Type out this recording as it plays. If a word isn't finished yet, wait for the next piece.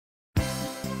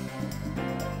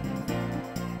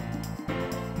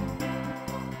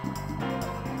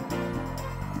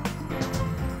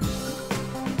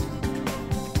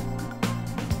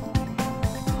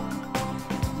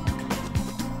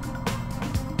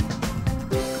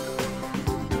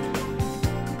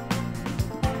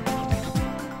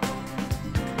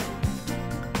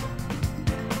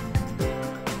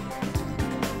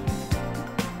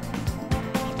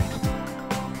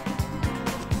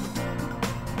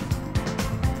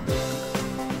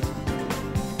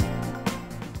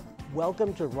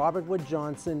Welcome to Robert Wood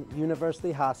Johnson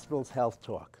University Hospital's Health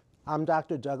Talk. I'm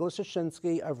Dr. Douglas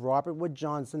Oshinsky of Robert Wood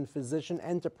Johnson Physician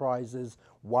Enterprises,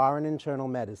 Warren Internal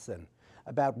Medicine.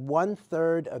 About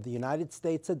 1/3 of the United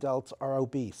States adults are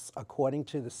obese, according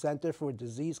to the Center for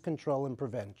Disease Control and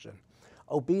Prevention.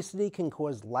 Obesity can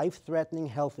cause life-threatening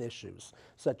health issues,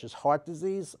 such as heart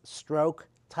disease, stroke,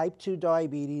 type 2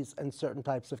 diabetes, and certain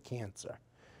types of cancer.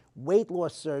 Weight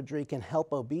loss surgery can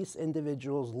help obese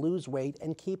individuals lose weight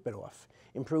and keep it off,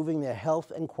 improving their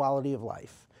health and quality of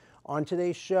life. On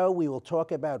today's show, we will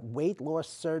talk about weight loss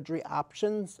surgery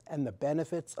options and the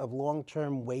benefits of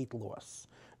long-term weight loss.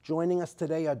 Joining us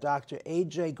today are Dr.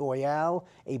 Ajay Goyal,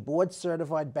 a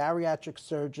board-certified bariatric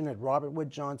surgeon at Robert Wood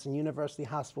Johnson University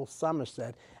Hospital,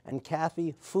 Somerset, and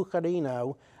Kathy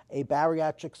Fucarino, a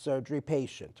bariatric surgery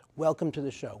patient. Welcome to the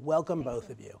show. Welcome, both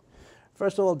of you.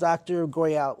 First of all, Dr.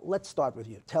 Goyal, let's start with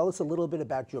you. Tell us a little bit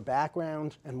about your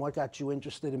background and what got you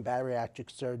interested in bariatric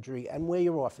surgery and where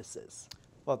your office is.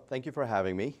 Well, thank you for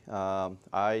having me.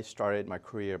 I started my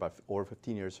career about over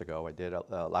 15 years ago. I did a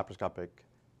laparoscopic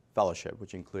fellowship,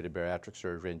 which included bariatric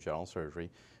surgery and general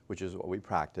surgery, which is what we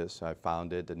practice. I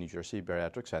founded the New Jersey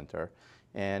Bariatric Center,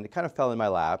 and it kind of fell in my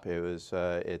lap.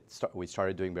 We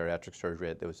started doing bariatric surgery.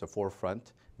 It was the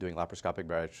forefront doing laparoscopic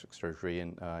bariatric surgery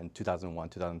in 2001,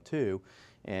 2002,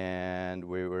 and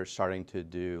we were starting to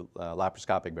do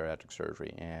laparoscopic bariatric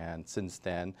surgery. And since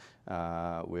then,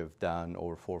 we've done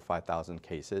over 4,000 or 5,000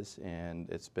 cases, and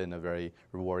it's been a very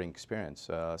rewarding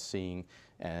experience seeing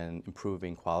and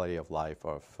improving quality of life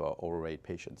of overweight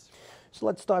patients. So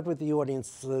let's start with the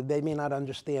audience. They may not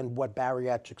understand what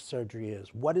bariatric surgery is.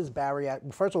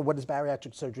 First of all, what does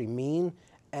bariatric surgery mean,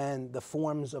 and the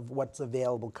forms of what's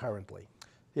available currently?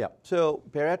 Yeah, so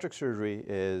bariatric surgery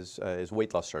is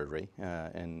weight loss surgery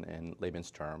in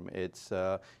layman's term. It's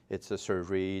a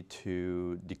surgery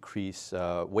to decrease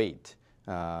weight.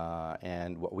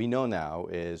 And what we know now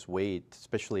is weight,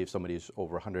 especially if somebody is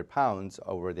over 100 pounds,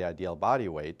 over the ideal body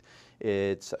weight,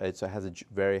 it has a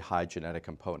very high genetic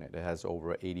component. It has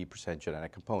over 80%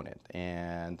 genetic component.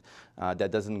 And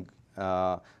that doesn't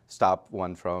stop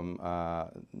one from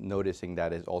noticing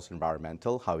that it's also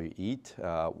environmental, how you eat,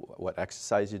 what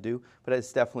exercise you do, but it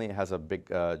definitely has a big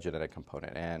genetic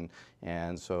component.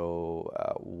 And so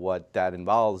what that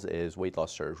involves is weight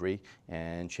loss surgery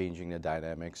and changing the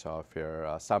dynamics of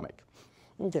your stomach.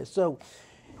 Okay, so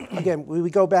again, we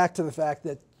go back to the fact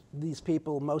that these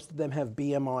people, most of them have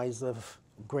BMIs of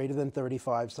greater than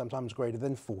 35, sometimes greater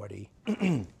than 40.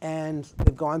 And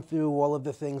they've gone through all of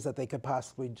the things that they could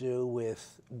possibly do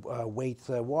with Weight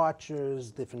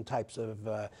Watchers, different types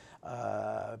of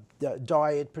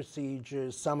diet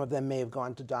procedures. Some of them may have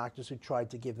gone to doctors who tried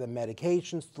to give them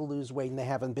medications to lose weight, and they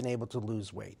haven't been able to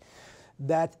lose weight.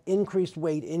 That increased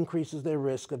weight increases their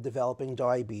risk of developing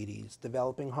diabetes,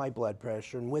 developing high blood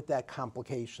pressure, and with that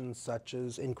complications such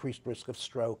as increased risk of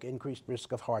stroke, increased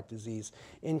risk of heart disease,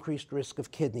 increased risk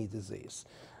of kidney disease.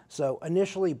 So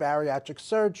initially, bariatric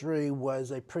surgery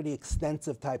was a pretty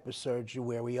extensive type of surgery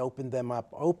where we opened them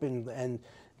up, and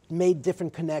made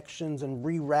different connections and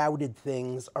rerouted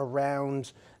things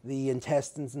around the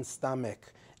intestines and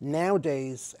stomach.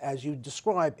 Nowadays, as you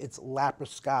described, it's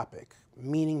laparoscopic,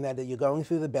 meaning that you're going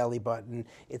through the belly button.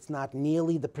 It's not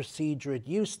nearly the procedure it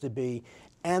used to be,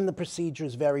 and the procedure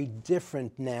is very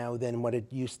different now than what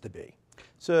it used to be.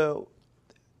 So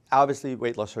obviously,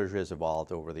 weight loss surgery has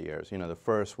evolved over the years. You know, the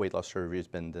first weight loss surgery has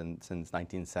been done since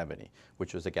 1970,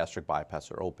 which was a gastric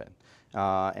bypass or open.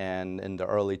 And in the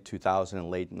early 2000s and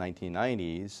late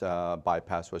 1990s,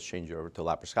 bypass was changed over to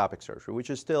laparoscopic surgery, which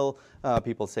is still,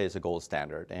 people say, is a gold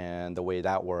standard. And the way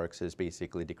that works is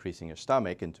basically decreasing your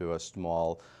stomach into a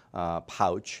small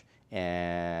pouch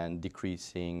and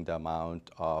decreasing the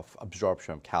amount of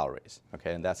absorption of calories,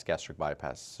 okay, and that's gastric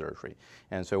bypass surgery.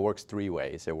 And so it works three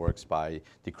ways. It works by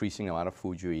decreasing the amount of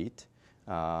food you eat,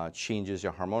 changes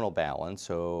your hormonal balance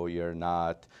so you're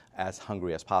not as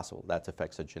hungry as possible. That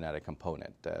affects the genetic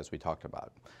component, as we talked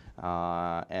about.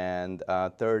 And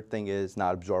third thing is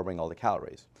not absorbing all the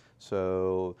calories.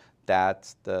 So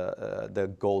that's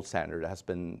the gold standard that has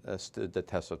been stood the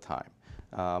test of time.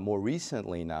 More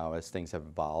recently now, as things have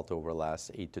evolved over the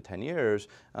last 8 to 10 years,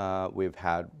 we've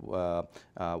had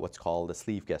what's called a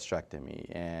sleeve gastrectomy.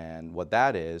 And what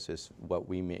that is what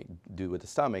we do with the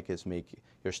stomach is make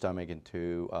your stomach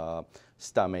into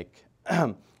stomach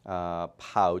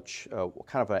pouch,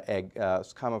 kind of an egg,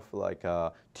 it's kind of like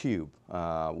a tube,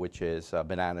 which is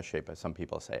banana shaped, as some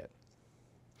people say it.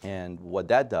 And what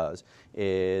that does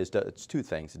is it's two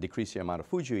things. It decreases the amount of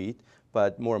food you eat,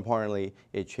 but more importantly,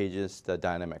 it changes the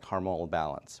dynamic hormonal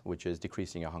balance, which is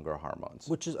decreasing your hunger hormones.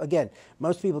 Which is, again,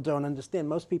 most people don't understand.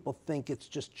 Most people think it's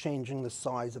just changing the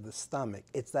size of the stomach.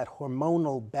 It's that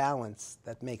hormonal balance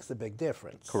that makes a big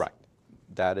difference. Correct.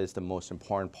 That is the most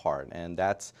important part, and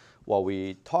that's what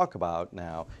we talk about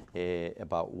now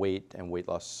about weight and weight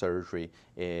loss surgery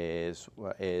is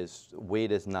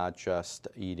weight is not just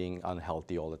eating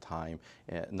unhealthy all the time,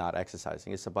 not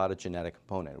exercising. It's about a genetic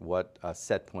component, what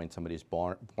set point somebody's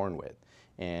born with.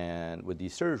 And with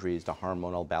these surgeries, the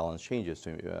hormonal balance changes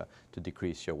to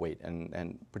decrease your weight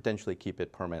and potentially keep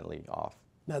it permanently off.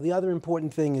 Now, the other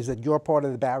important thing is that you're part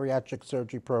of the bariatric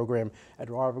surgery program at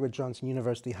RWJBarnabas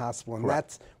University Hospital, and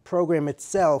Correct. that program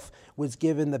itself was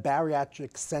given the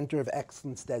Bariatric Center of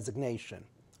Excellence designation.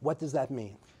 What does that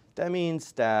mean? That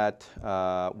means that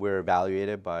we're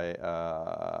evaluated by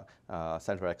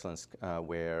Center of Excellence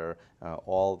where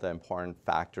all the important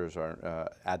factors are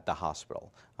at the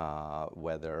hospital,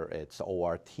 whether it's the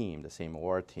OR team, the same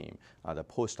OR team, the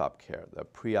post-op care, the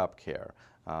pre-op care,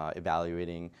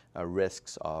 evaluating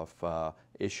risks of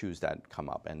issues that come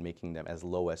up and making them as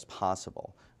low as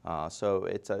possible. So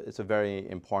it's a very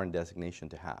important designation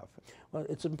to have. Well,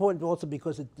 it's important also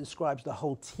because it describes the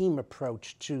whole team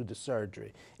approach to the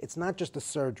surgery. It's not just the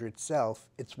surgery itself,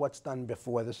 it's what's done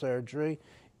before the surgery,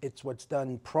 it's what's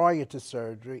done prior to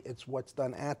surgery, it's what's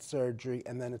done at surgery,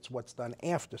 and then it's what's done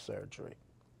after surgery.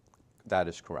 That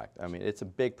is correct. I mean, it's a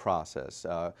big process.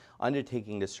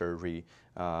 Undertaking the surgery,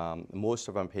 most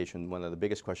of our patients, one of the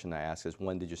biggest questions I ask is,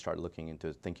 when did you start looking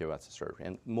into thinking about the surgery?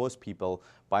 And most people,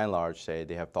 by and large, say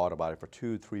they have thought about it for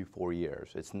 2, 3, 4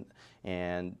 years.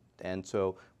 And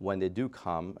so when they do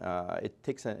come,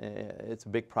 it's a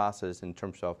big process in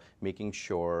terms of making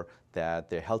sure that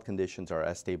their health conditions are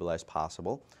as stable as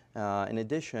possible. In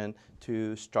addition,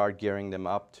 to start gearing them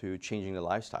up to changing the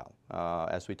lifestyle.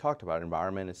 As we talked about,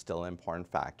 environment is still an important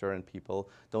factor, and people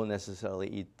don't necessarily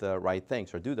eat the right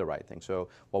things or do the right things. So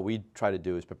what we try to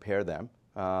do is prepare them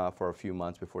for a few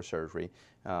months before surgery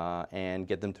and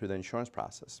get them through the insurance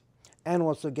process. And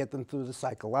also get them through the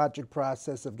psychologic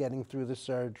process of getting through the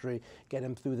surgery, get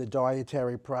them through the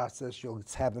dietary process. You'll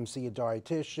have them see a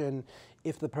dietitian.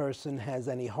 If the person has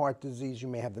any heart disease, you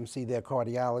may have them see their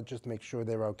cardiologist, make sure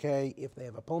they're okay. If they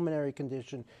have a pulmonary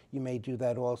condition, you may do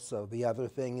that also. The other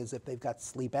thing is if they've got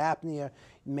sleep apnea,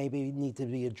 maybe need to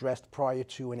be addressed prior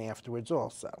to and afterwards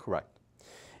also. Correct.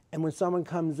 And when someone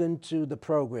comes into the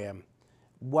program,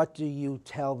 what do you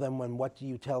tell them what do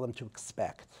you tell them to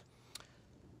expect?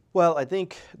 Well, I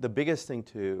think the biggest thing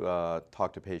to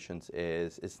talk to patients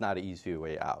is it's not an easy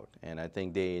way out, and I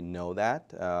think they know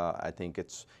that. I think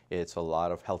it's a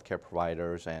lot of healthcare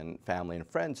providers and family and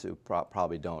friends who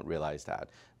probably don't realize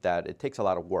that it takes a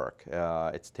lot of work.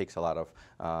 It takes a lot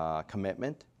of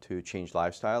commitment to change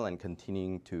lifestyle and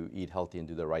continuing to eat healthy and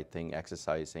do the right thing,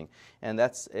 exercising, and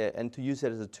to use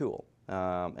it as a tool,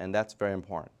 and that's very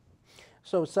important.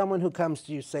 So someone who comes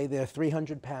to you, say they're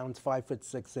 300 pounds,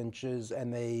 5'6",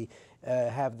 and they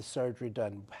have the surgery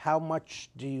done, how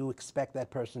much do you expect that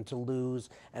person to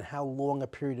lose, and how long a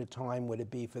period of time would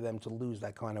it be for them to lose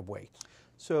that kind of weight?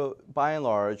 So by and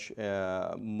large,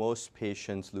 most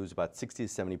patients lose about 60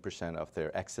 to 70% of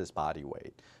their excess body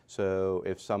weight. So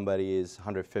if somebody is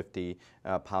 150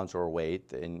 pounds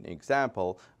overweight, in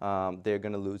example, they're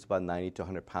going to lose about 90 to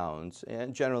 100 pounds,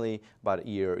 and generally about a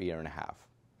year and a half.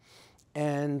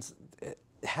 And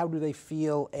how do they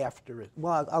feel after it?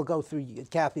 Well, I'll go through,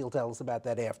 Kathy will tell us about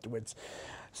that afterwards.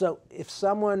 So if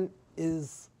someone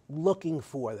is looking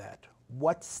for that,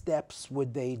 what steps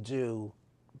would they do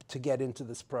to get into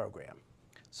this program?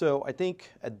 So I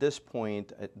think at this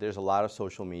point, there's a lot of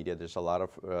social media, there's a lot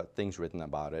of things written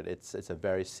about it. It's a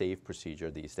very safe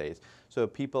procedure these days. So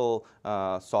people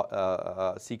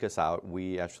seek us out.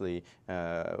 We actually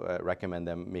recommend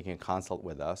them making a consult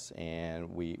with us, and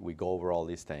we go over all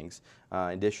these things.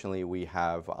 Additionally, we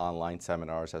have online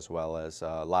seminars as well as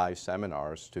live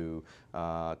seminars to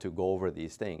go over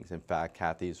these things. In fact,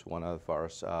 Kathy's one of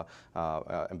our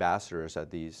ambassadors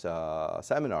at these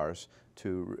seminars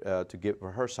to give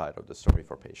her side of the story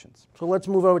for patients. So let's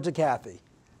move over to Kathy.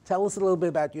 Tell us a little bit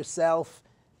about yourself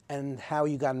and how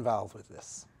you got involved with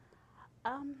this.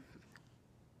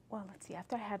 Well, let's see.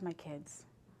 After I had my kids,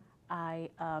 I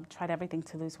tried everything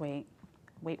to lose weight.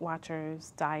 Weight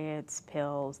Watchers, diets,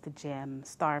 pills, the gym,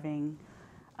 starving.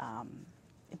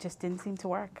 It just didn't seem to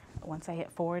work. Once I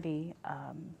hit 40,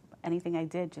 anything I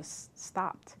did just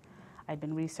stopped. I'd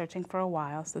been researching for a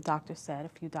while, so the doctor said, a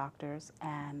few doctors,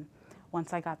 and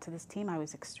Once I got to this team, I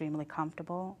was extremely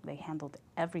comfortable. They handled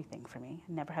everything for me.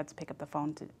 I never had to pick up the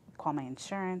phone to call my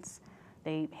insurance.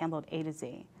 They handled A to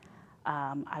Z.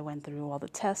 I went through all the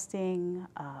testing.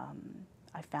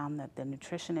 I found that the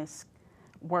nutritionist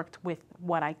worked with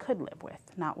what I could live with,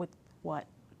 not with what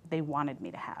they wanted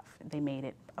me to have. They made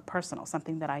it a personal,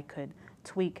 something that I could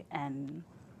tweak and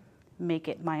make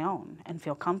it my own and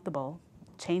feel comfortable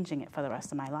changing it for the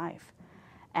rest of my life.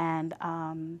 And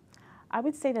I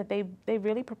would say that they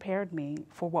really prepared me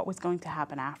for what was going to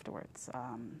happen afterwards.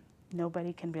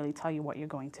 Nobody can really tell you what you're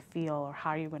going to feel or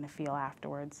how you're going to feel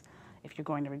afterwards, if you're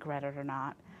going to regret it or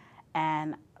not.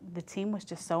 And the team was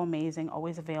just so amazing,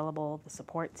 always available, the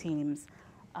support teams.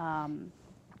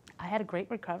 I had a great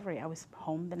recovery. I was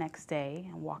home the next day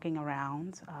and walking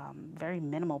around, very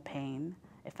minimal pain.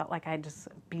 It felt like I just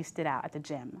beasted out at the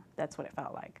gym. That's what it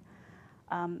felt like.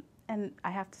 And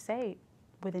I have to say,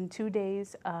 within 2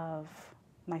 days of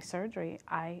my surgery,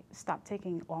 I stopped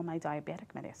taking all my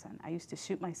diabetic medicine. I used to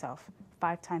shoot myself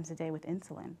 5 times a day with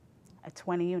insulin at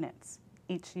 20 units,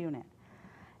 each unit.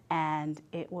 And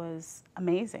it was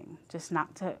amazing just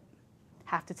not to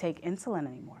have to take insulin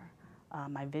anymore.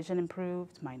 My vision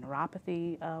improved, my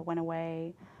neuropathy went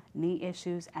away, knee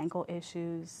issues, ankle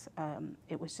issues.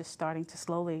 It was just starting to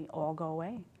slowly all go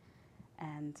away.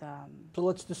 And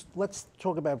so let's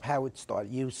talk about how it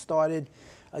started. You started,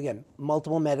 again,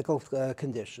 multiple medical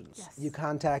conditions. Yes. You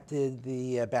contacted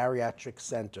the bariatric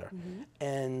center,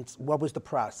 and what was the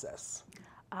process?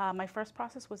 My first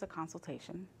process was a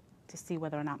consultation to see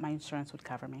whether or not my insurance would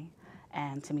cover me,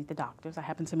 and to meet the doctors. I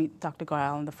happened to meet Dr.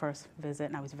 Goyal on the first visit,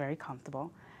 and I was very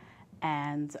comfortable.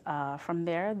 And from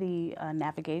there, the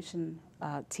navigation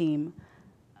team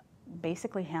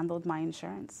basically handled my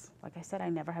insurance. Like I said, I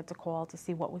never had to call to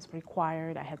see what was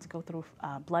required. I had to go through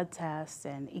blood tests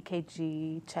and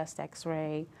EKG, chest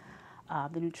x-ray,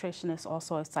 the nutritionist,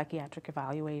 also a psychiatric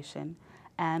evaluation.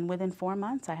 And within 4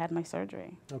 months, I had my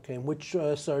surgery. Okay, and which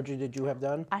surgery did you have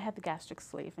done? I had the gastric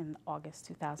sleeve in August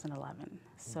 2011.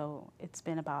 So it's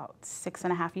been about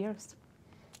 6.5 years.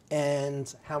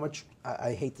 And how much,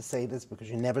 I hate to say this because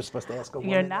you're never supposed to ask a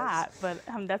woman You're this. not, but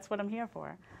that's what I'm here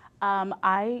for.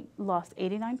 I lost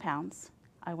 89 pounds.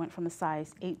 I went from a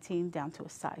size 18 down to a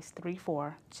size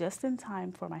 3-4, just in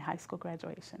time for my high school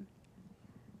graduation.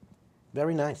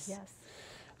 Very nice. Yes.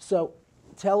 So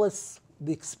tell us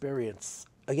the experience.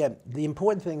 Again, the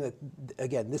important thing that,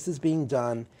 again, this is being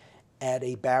done at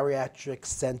a bariatric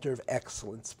center of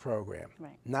excellence program.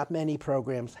 Right. Not many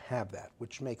programs have that,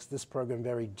 which makes this program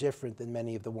very different than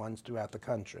many of the ones throughout the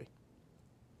country.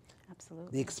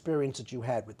 Absolutely. The experience that you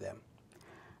had with them.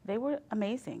 They were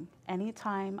amazing.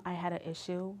 Anytime I had an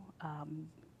issue,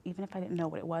 even if I didn't know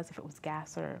what it was, if it was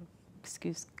gas or,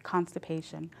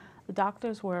 constipation, the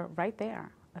doctors were right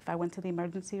there. If I went to the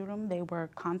emergency room, they were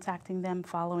contacting them,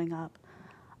 following up,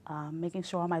 making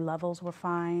sure all my levels were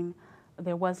fine.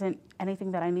 There wasn't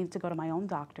anything that I needed to go to my own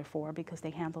doctor for because they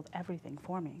handled everything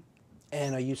for me.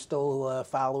 And are you still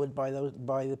followed by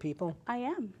the people? I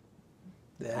am.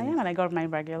 And I am, and I go to my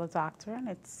regular doctor, and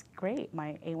it's great.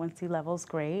 My A1C level's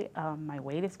great. My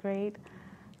weight is great.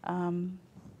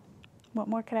 What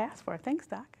more could I ask for? Thanks,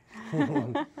 Doc.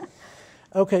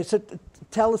 Okay, so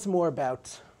tell us more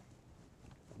about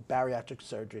bariatric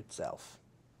surgery itself.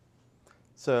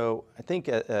 So I think,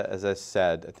 as I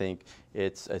said, I think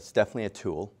it's definitely a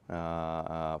tool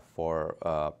for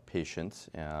patients,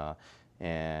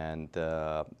 and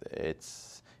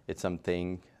it's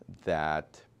something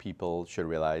that people should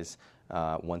realize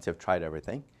once they've tried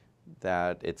everything,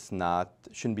 that it's not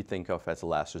shouldn't be think of as a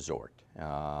last resort.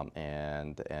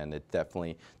 And it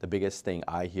definitely, the biggest thing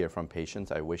I hear from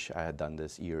patients, I wish I had done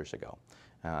this years ago,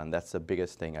 and that's the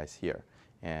biggest thing I hear.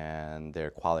 And their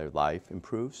quality of life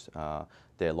improves.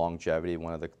 Their longevity,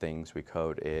 one of the things we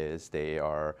code is they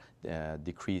are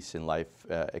decrease in life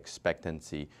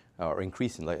expectancy, or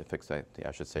increase in life expectancy,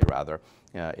 I should say rather,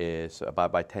 is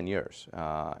about by 10 years.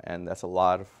 And that's a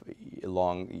lot of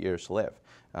long years to live.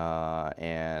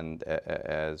 And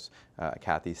as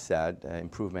Kathy said,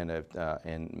 improvement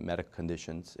in medical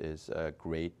conditions is a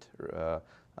great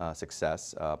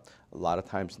success. A lot of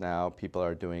times now people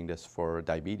are doing this for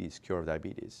diabetes, cure of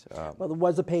diabetes. Well, there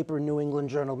was a paper in New England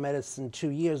Journal of Medicine 2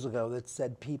 years ago that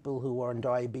said people who are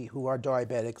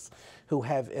diabetics, who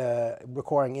have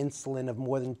requiring insulin of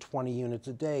more than 20 units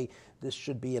a day, this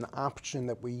should be an option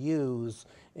that we use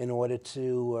in order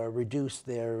to reduce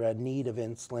their need of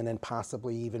insulin and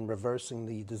possibly even reversing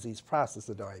the disease process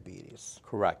of diabetes.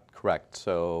 Correct.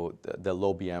 So the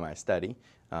low BMI study,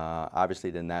 obviously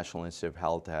the National Institute of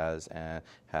Health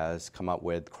has has come up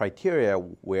with criteria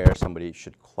where somebody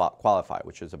should qualify,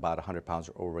 which is about 100 pounds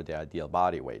over the ideal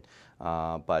body weight.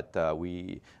 But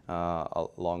we,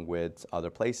 along with other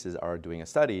places, are doing a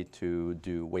study to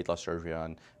do weight loss surgery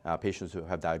on patients who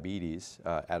have diabetes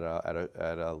at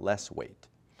a less weight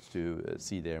to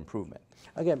see their improvement.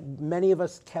 Again, many of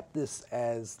us kept this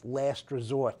as last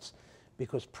resort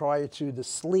because prior to the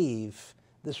sleeve,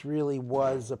 this really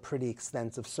was a pretty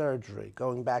extensive surgery.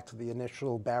 Going back to the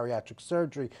initial bariatric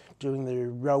surgery, doing the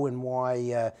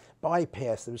Roux-en-Y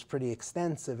bypass, it was pretty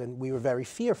extensive, and we were very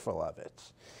fearful of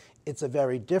it. It's a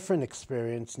very different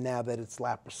experience now that it's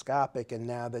laparoscopic and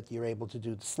now that you're able to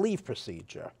do the sleeve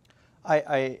procedure.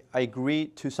 I agree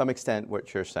to some extent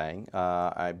what you're saying.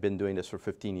 I've been doing this for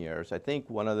 15 years. I think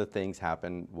one of the things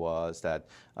happened was that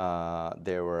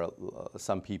there were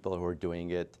some people who were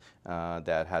doing it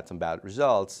that had some bad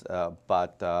results,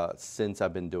 but since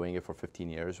I've been doing it for 15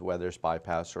 years, whether it's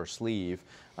bypass or sleeve,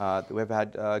 we've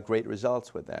had great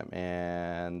results with them.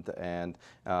 And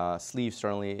sleeve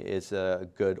certainly is a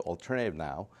good alternative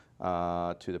now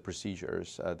to the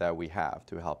procedures that we have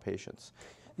to help patients.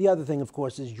 The other thing, of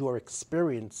course, is your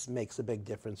experience makes a big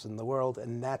difference in the world,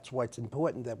 and that's why it's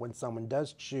important that when someone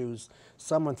does choose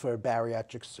someone for a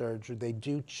bariatric surgery, they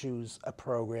do choose a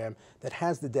program that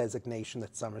has the designation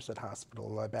that Somerset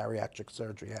Hospital Bariatric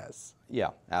Surgery has. Yeah,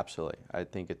 absolutely. I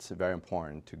think it's very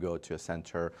important to go to a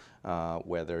center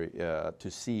whether to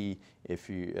see if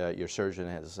your surgeon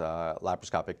is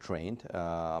laparoscopic trained,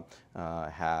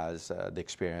 has the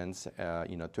experience,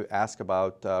 to ask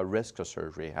about risk of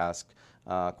surgery, ask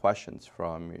questions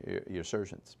from your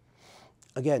surgeons.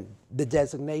 Again, the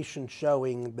designation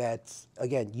showing that,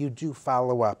 again, you do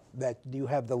follow up, that you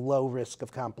have the low risk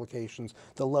of complications,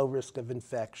 the low risk of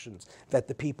infections, that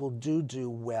the people do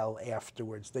well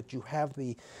afterwards, that you have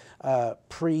the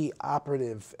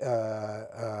pre-operative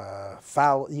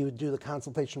you do the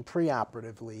consultation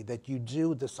pre-operatively, that you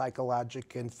do the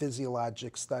psychologic and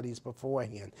physiologic studies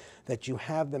beforehand, that you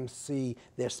have them see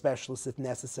their specialists if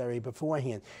necessary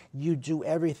beforehand. You do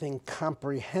everything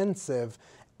comprehensive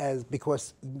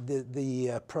because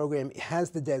the program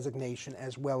has the designation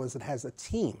as well as it has a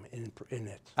team in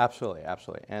it. Absolutely,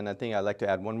 absolutely. And I think I'd like to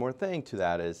add one more thing to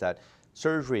that is that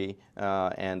surgery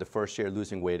and the first year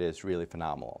losing weight is really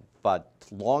phenomenal. But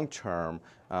long term,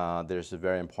 there's a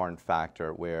very important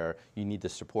factor where you need the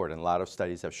support. And a lot of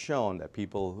studies have shown that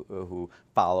people who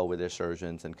follow with their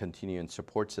surgeons and continue in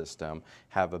support system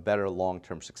have a better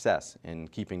long-term success in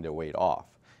keeping their weight off.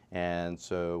 And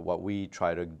so what we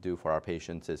try to do for our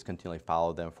patients is continually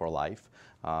follow them for life.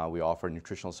 We offer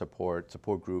nutritional support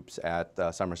groups at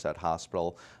Somerset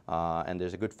Hospital, and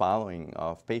there's a good following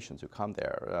of patients who come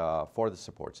there for the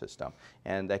support system.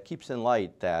 And that keeps in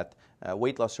light that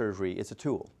weight loss surgery is a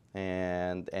tool,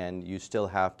 and you still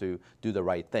have to do the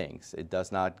right things. It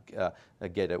does not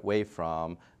get away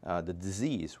from the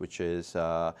disease, which is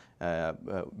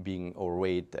being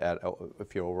overweight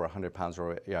if you're over 100 pounds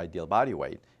or your ideal body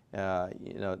weight.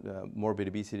 Morbid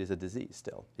obesity is a disease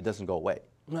still. It doesn't go away.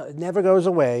 No, it never goes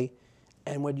away,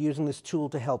 and we're using this tool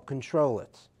to help control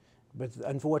it. But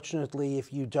unfortunately,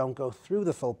 if you don't go through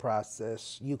the full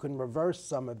process, you can reverse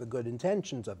some of the good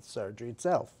intentions of the surgery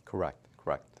itself. Correct,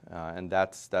 correct. And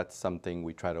that's something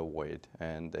we try to avoid,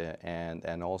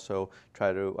 and also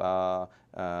try to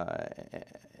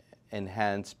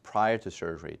enhance prior to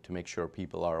surgery to make sure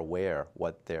people are aware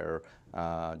what their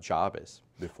job is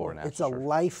before and after surgery. It's a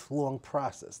lifelong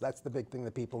process. That's the big thing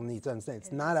that people need to understand.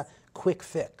 It's not a quick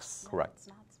fix. No, correct. It's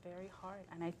not. It's very hard.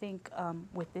 And I think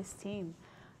with this team,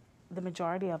 the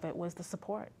majority of it was the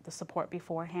support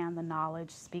beforehand, the knowledge,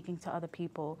 speaking to other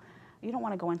people. You don't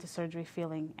want to go into surgery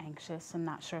feeling anxious and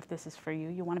not sure if this is for you.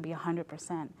 You want to be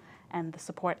 100%. And the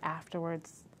support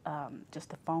afterwards, just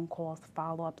the phone calls, the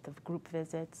follow-ups, the group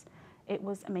visits, it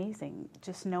was amazing.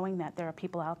 Just knowing that there are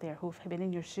people out there who've been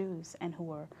in your shoes and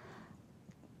who are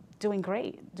doing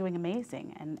great, doing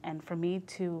amazing. And for me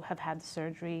to have had the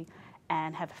surgery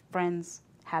and have friends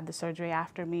had the surgery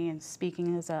after me and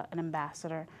speaking as an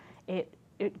ambassador,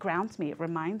 it grounds me. It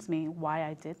reminds me why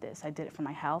I did this. I did it for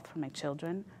my health, for my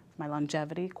children, for my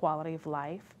longevity, quality of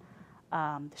life.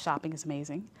 The shopping is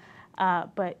amazing.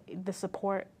 But the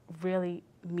support really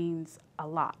means a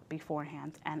lot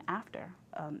beforehand and after.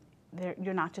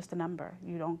 You're not just a number.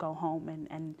 You don't go home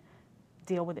and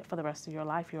deal with it for the rest of your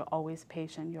life. You're always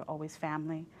patient. You're always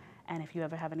family. And if you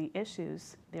ever have any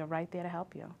issues, they're right there to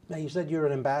help you. Now, you said you're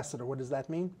an ambassador. What does that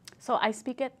mean? So I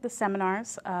speak at the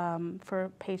seminars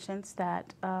for patients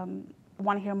that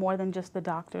want to hear more than just the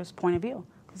doctor's point of view.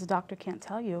 Because the doctor can't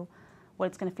tell you what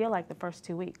it's going to feel like the first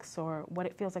 2 weeks, or what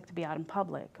it feels like to be out in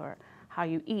public, or how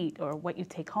you eat or what you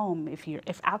take home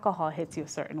if alcohol hits you a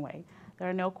certain way. There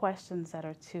are no questions that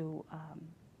are too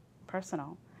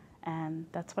personal, and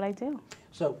that's what I do.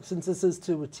 So since this is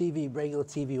to a regular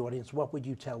TV audience, what would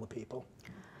you tell the people?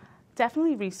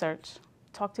 Definitely research.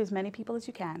 Talk to as many people as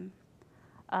you can.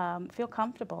 Feel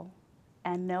comfortable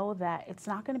and know that it's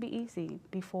not going to be easy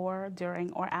before,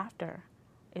 during, or after.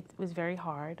 It was very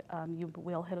hard. You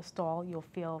will hit a stall. You'll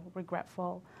feel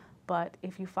regretful. But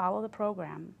if you follow the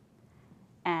program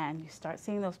and you start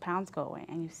seeing those pounds go away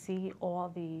and you see all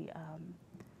the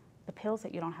pills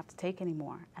that you don't have to take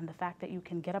anymore and the fact that you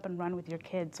can get up and run with your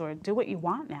kids or do what you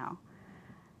want now,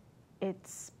 it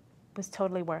was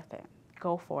totally worth it.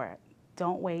 Go for it.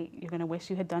 Don't wait. You're going to wish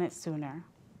you had done it sooner.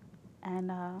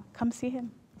 And come see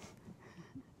him.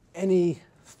 Any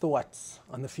thoughts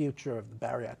on the future of the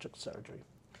bariatric surgery?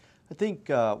 I think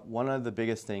one of the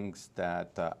biggest things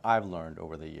that I've learned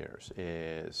over the years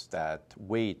is that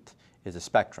weight is a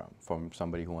spectrum from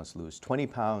somebody who wants to lose 20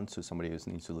 pounds to somebody who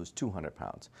needs to lose 200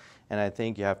 pounds. And I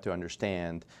think you have to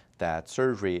understand that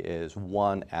surgery is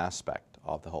one aspect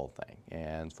of the whole thing.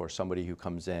 And for somebody who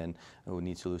comes in who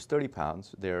needs to lose 30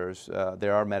 pounds, there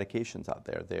are medications out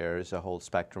there. There's a whole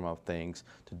spectrum of things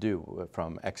to do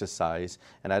from exercise.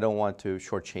 And I don't want to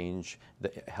shortchange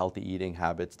the healthy eating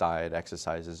habits, diet,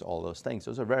 exercises, all those things.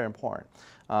 Those are very important.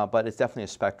 But it's definitely a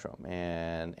spectrum.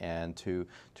 And to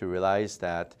realize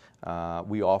that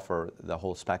we offer the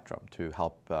whole spectrum to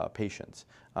help patients,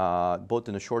 both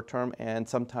in the short term and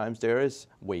sometimes there is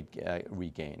weight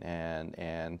regain.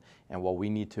 And what we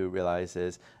need to realize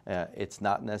is it's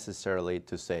not necessarily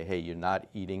to say, hey, you're not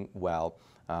eating well,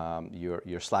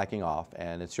 you're slacking off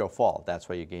and it's your fault. That's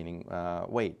why you're gaining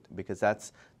weight, because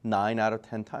that's 9 out of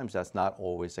 10 times that's not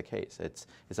always the case. It's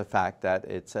a fact that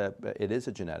it is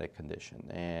a genetic condition,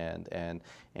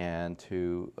 and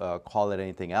to call it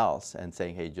anything else and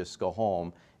saying, hey, just go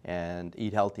home and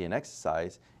eat healthy and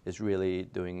exercise is really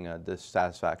doing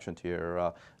dissatisfaction to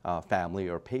your family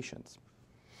or patients.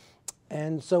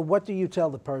 And so what do you tell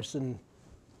the person?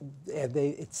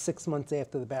 It's 6 months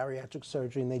after the bariatric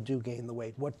surgery and they do gain the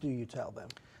weight. What do you tell them?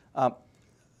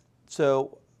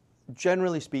 So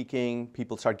generally speaking,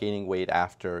 people start gaining weight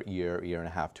after a year and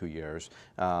a half, 2 years.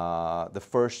 The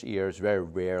first year is very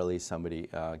rarely somebody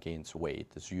gains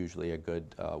weight. It's usually a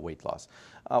good weight loss.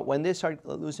 When they start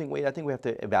losing weight, I think we have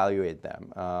to evaluate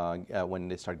them. When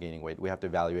they start gaining weight, we have to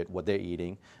evaluate what they're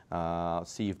eating,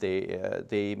 see if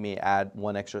they may add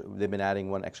they've been adding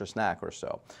one extra snack or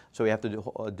so. So we have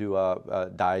to do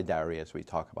a diet diary, as we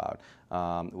talk about.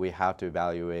 We have to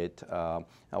evaluate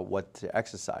what to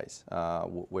exercise,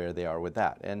 where they are with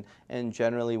that. And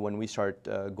generally, when we start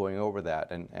going over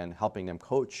that and helping them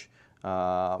coach,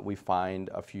 we find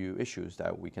a few issues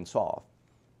that we can solve.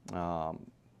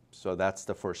 So that's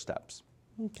the first steps.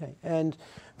 Okay. And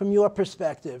from your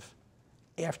perspective,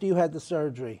 after you had the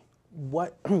surgery,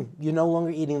 you're no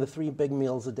longer eating the 3 big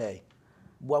meals a day.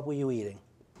 What were you eating?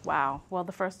 Wow. Well,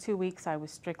 the first 2 weeks I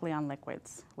was strictly on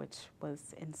liquids, which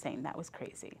was insane. That was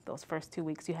crazy. Those first 2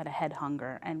 weeks you had a head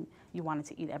hunger and you wanted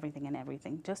to eat everything and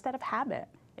everything, just out of habit.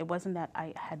 It wasn't that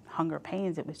I had hunger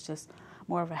pains. It was just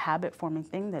more of a habit-forming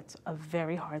thing that's a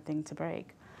very hard thing to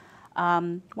break.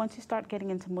 Once you start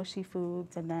getting into mushy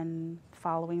foods and then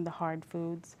following the hard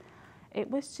foods, it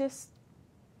was just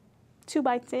 2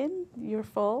 bites in, you're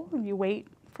full, and you wait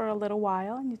for a little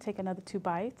while and you take another 2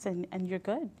 bites and you're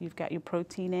good. You've got your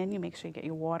protein in, you make sure you get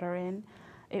your water in.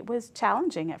 It was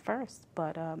challenging at first,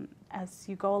 but as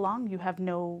you go along, you have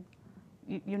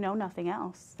you know nothing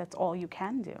else. That's all you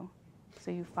can do. So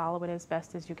you follow it as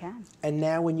best as you can. And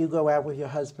now when you go out with your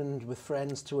husband, with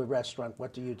friends to a restaurant,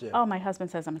 what do you do? Oh, my husband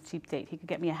says I'm a cheap date. He could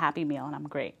get me a Happy Meal and I'm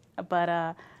great.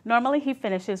 But normally he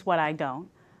finishes what I don't.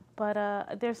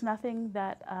 But there's nothing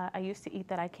that I used to eat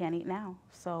that I can't eat now.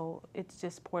 So it's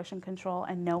just portion control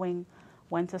and knowing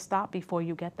when to stop before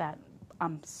you get that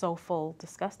I'm so full,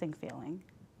 disgusting feeling.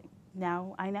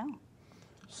 Now I know.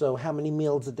 So how many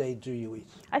meals a day do you eat?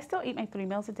 I still eat my 3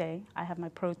 meals a day. I have my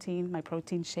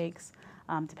protein shakes,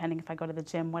 depending if I go to the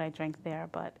gym, what I drink there.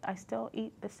 But I still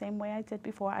eat the same way I did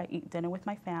before. I eat dinner with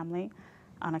my family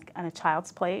on a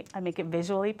child's plate. I make it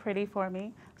visually pretty for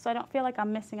me, so I don't feel like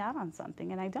I'm missing out on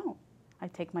something, and I don't. I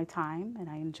take my time and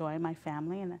I enjoy my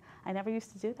family, and I never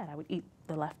used to do that. I would eat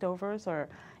the leftovers or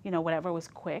whatever was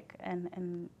quick,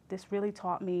 and this really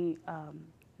taught me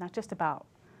not just about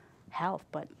health,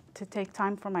 but to take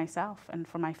time for myself and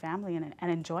for my family and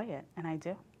enjoy it, and I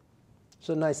do.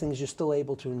 So the nice thing is you're still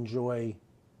able to enjoy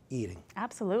eating.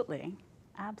 Absolutely.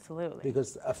 Absolutely.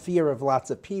 Because a fear of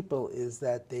lots of people is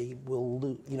that they will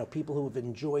lose, people who have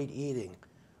enjoyed eating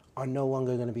are no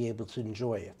longer going to be able to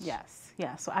enjoy it. Yes,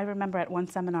 yes. So I remember at one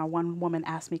seminar, one woman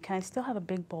asked me, can I still have a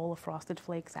big bowl of Frosted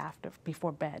Flakes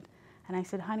before bed? And I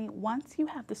said, honey, once you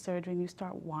have the surgery and you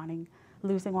start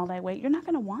losing all that weight, you're not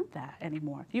going to want that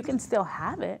anymore. You can still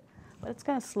have it, but it's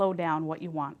going to slow down what you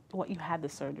want, what you had the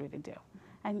surgery to do.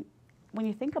 And when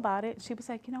you think about it, she was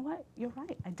like, you know what, you're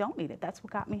right, I don't need it. That's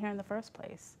what got me here in the first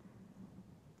place.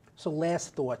 So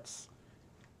last thoughts.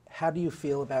 How do you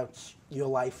feel about your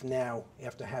life now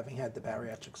after having had the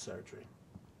bariatric surgery?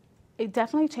 It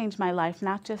definitely changed my life,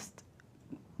 not just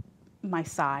my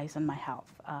size and my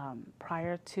health.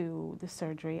 Prior to the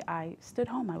surgery, I stood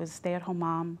home. I was a stay-at-home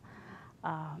mom.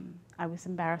 I was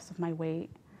embarrassed of my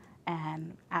weight.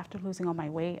 And after losing all my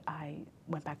weight, I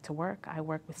went back to work. I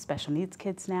work with special needs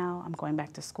kids now. I'm going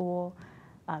back to school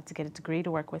to get a degree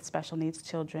to work with special needs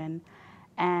children.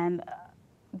 And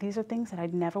these are things that I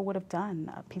never would have done.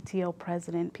 PTA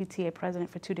president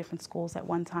for 2 different schools at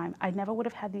one time. I never would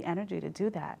have had the energy to do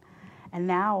that. And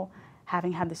now,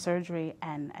 having had the surgery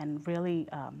and really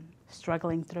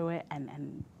struggling through it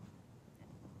and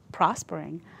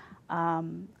prospering,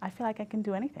 I feel like I can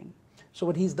do anything. So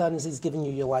what he's done is he's given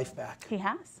you your life back. He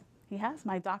has. He has.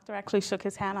 My doctor actually shook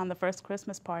his hand on the first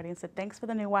Christmas party and said, thanks for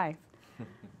the new wife.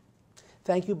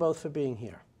 Thank you both for being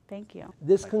here. Thank you.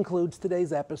 This concludes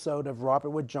today's episode of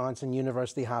Robert Wood Johnson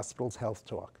University Hospital's Health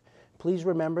Talk. Please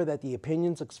remember that the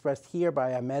opinions expressed here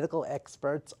by our medical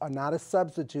experts are not a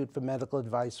substitute for medical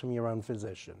advice from your own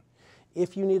physician.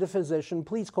 If you need a physician,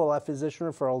 please call our physician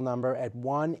referral number at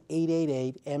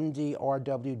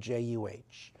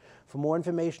 1-888-MD-RWJUH. For more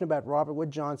information about Robert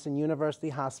Wood Johnson University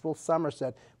Hospital,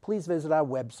 Somerset, please visit our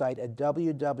website at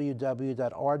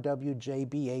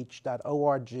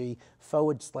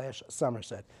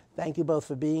www.rwjbh.org/Somerset. Thank you both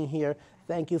for being here.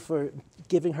 Thank you for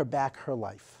giving her back her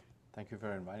life. Thank you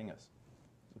for inviting us.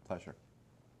 It's a pleasure.